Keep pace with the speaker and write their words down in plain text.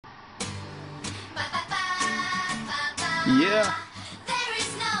Yeah.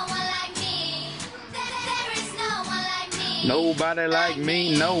 Nobody like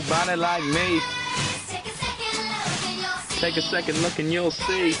me, nobody like me. Take a second look and you'll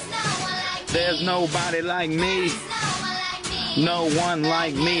see. There's nobody like me. No one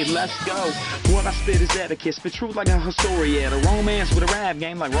like me, let's go. What I spit is etiquette, spit truth like a historian. A romance with a rap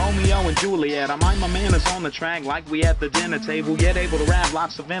game like Romeo and Juliet. I mind my manners on the track like we at the dinner table. Yet able to rap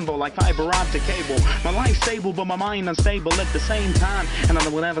lots of info like fiber optic cable. My life's stable but my mind unstable at the same time. And I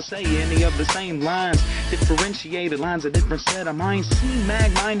will never say any of the same lines. Differentiated lines, a different set of minds. See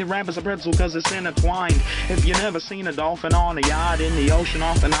mag-minded rappers a pretzel cause it's intertwined. If you never seen a dolphin on a yacht in the ocean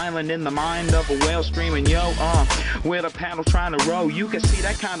off an island in the mind of a whale screaming yo, with a paddle trying to row, you can see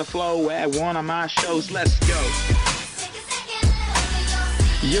that kind of flow at one of my shows. Let's go.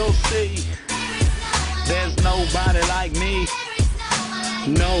 You'll see there's nobody like me.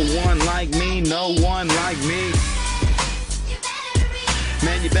 No one like me, no one like me.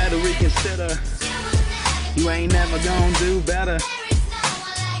 Man, you better reconsider. You ain't never gonna do better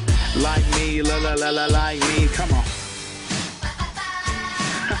like me, la la la la like me. Come on.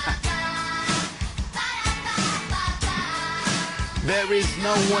 There is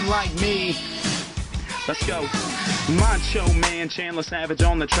no one like me. Let's go. Macho man, Chandler Savage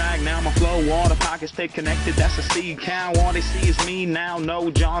on the track. Now my flow, water pockets stay connected. That's a seed cow. All they see is me now.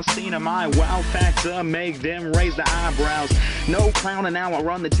 No John Cena. My wow factor make them raise the eyebrows. No clowning now. I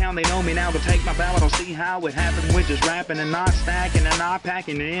run the town. They know me now. But take my bow. I don't see how it happened with just rapping and not stacking and not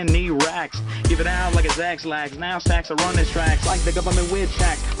packing in knee racks. Give it out like a Zax lags. Now sacks are running tracks like the government with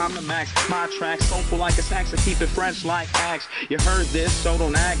tax. I'm the max. My tracks soulful like a sax. I keep it French like axe. You heard this, so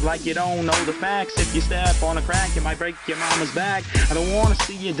don't act like you don't know the facts. If you step on a crack, you might break your mama's back. I don't want to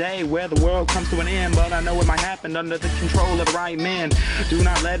see a day where the world comes to an end, but I know it might happen under the control of the right men. Do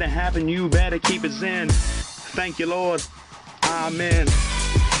not let it happen, you better keep it zen. Thank you, Lord. Amen.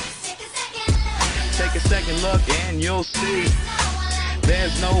 Take a second look and you'll see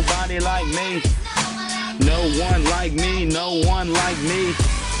there's nobody like me. No one like me, no one like me.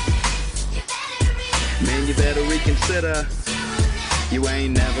 Man, you better reconsider. You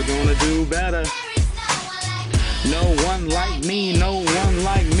ain't never gonna do better. No one like me, no one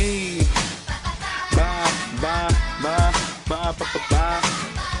like me. Ba, ba, ba, ba, ba, ba, ba.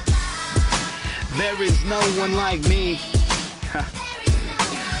 There is no one like me.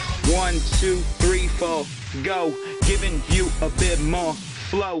 1, 2, 3, 4, go. Giving you a bit more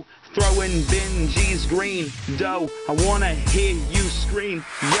flow. Throwing Benji's green dough. I wanna hear you scream,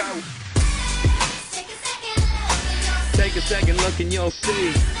 yo. Take a second look and you'll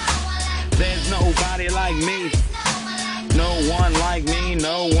see there's nobody like me. No one like me,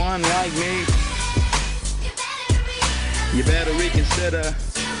 no one like me. You better reconsider.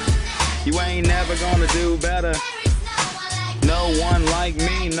 You ain't never gonna do better. No one like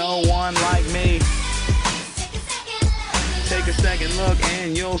me, no one like me. Take a second look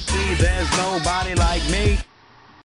and you'll see there's nobody like me.